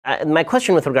My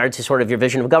question with regard to sort of your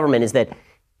vision of government is that,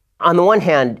 on the one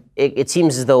hand, it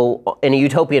seems as though in a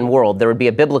utopian world, there would be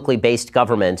a biblically based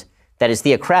government that is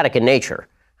theocratic in nature.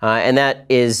 And that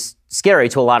is scary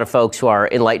to a lot of folks who are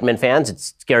Enlightenment fans.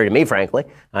 It's scary to me, frankly.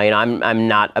 I'm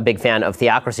not a big fan of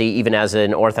theocracy, even as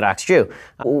an Orthodox Jew.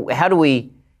 How do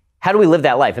we live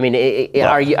that life? I mean,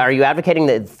 are you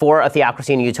advocating for a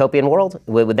theocracy in a utopian world?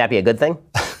 Would that be a good thing?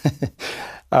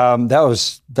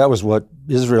 That was what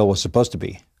Israel was supposed to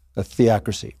be, a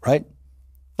theocracy, right?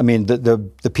 I mean,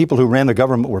 the people who ran the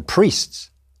government were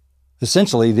priests.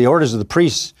 Essentially, the orders of the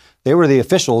priests, they were the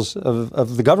officials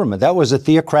of the government. That was a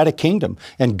theocratic kingdom,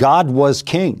 and God was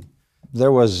king.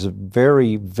 There was a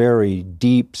very, very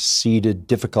deep-seated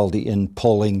difficulty in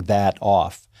pulling that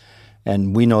off.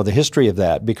 And we know the history of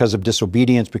that because of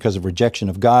disobedience, because of rejection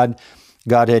of God.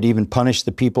 God had even punished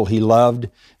the people he loved,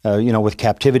 with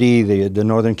captivity. The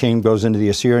northern kingdom goes into the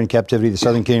Assyrian captivity. The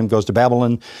southern kingdom goes to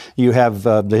Babylon. You have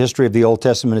the history of the Old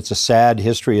Testament. It's a sad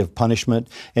history of punishment,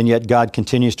 and yet God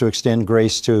continues to extend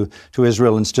grace to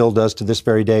Israel and still does to this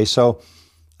very day. So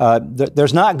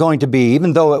there's not going to be,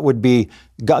 even though it would be,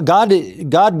 God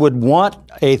would want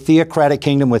a theocratic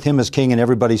kingdom with him as king and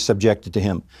everybody subjected to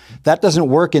him. That doesn't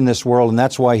work in this world, and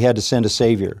that's why he had to send a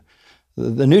Savior.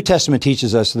 The New Testament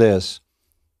teaches us this,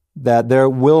 that there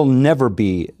will never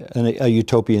be a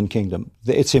utopian kingdom.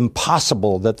 It's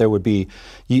impossible that there would be.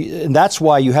 And that's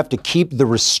why you have to keep the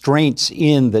restraints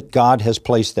in that God has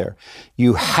placed there.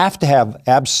 You have to have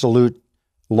absolute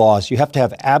laws. You have to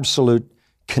have absolute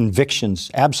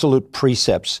convictions, absolute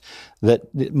precepts,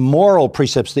 moral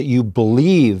precepts that you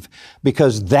believe,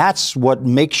 because that's what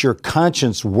makes your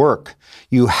conscience work.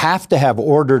 You have to have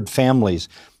ordered families.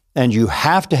 And you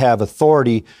have to have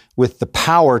authority with the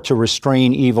power to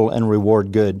restrain evil and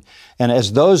reward good. And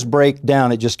as those break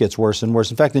down, it just gets worse and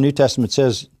worse. In fact, the New Testament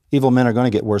says evil men are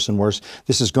going to get worse and worse.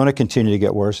 This is going to continue to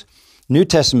get worse. New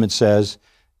Testament says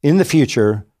in the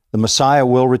future, the Messiah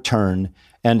will return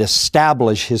and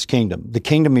establish his kingdom. The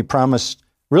kingdom he promised,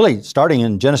 really starting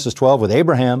in Genesis 12 with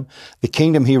Abraham, the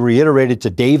kingdom he reiterated to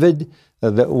David,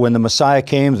 that when the Messiah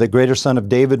came, the greater son of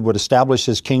David would establish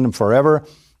his kingdom forever.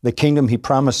 The kingdom he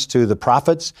promised to the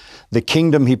prophets, the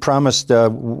kingdom he promised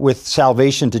with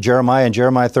salvation to Jeremiah in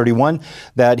Jeremiah 31,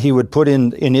 that he would put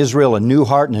in Israel a new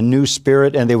heart and a new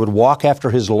spirit, and they would walk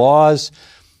after his laws.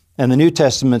 And the New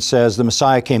Testament says the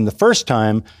Messiah came the first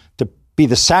time to be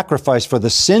the sacrifice for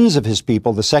the sins of his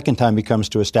people. The second time he comes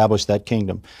to establish that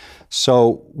kingdom.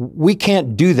 So we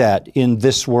can't do that in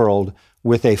this world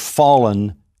with a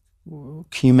fallen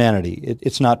humanity.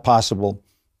 It's not possible.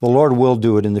 The Lord will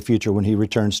do it in the future when he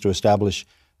returns to establish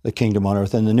the kingdom on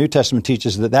earth. And the New Testament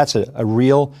teaches that that's a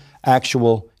real,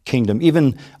 actual kingdom.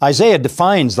 Even Isaiah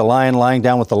defines the lion lying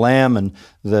down with the lamb and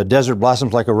the desert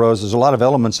blossoms like a rose. There's a lot of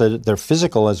elements that they're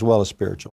physical as well as spiritual.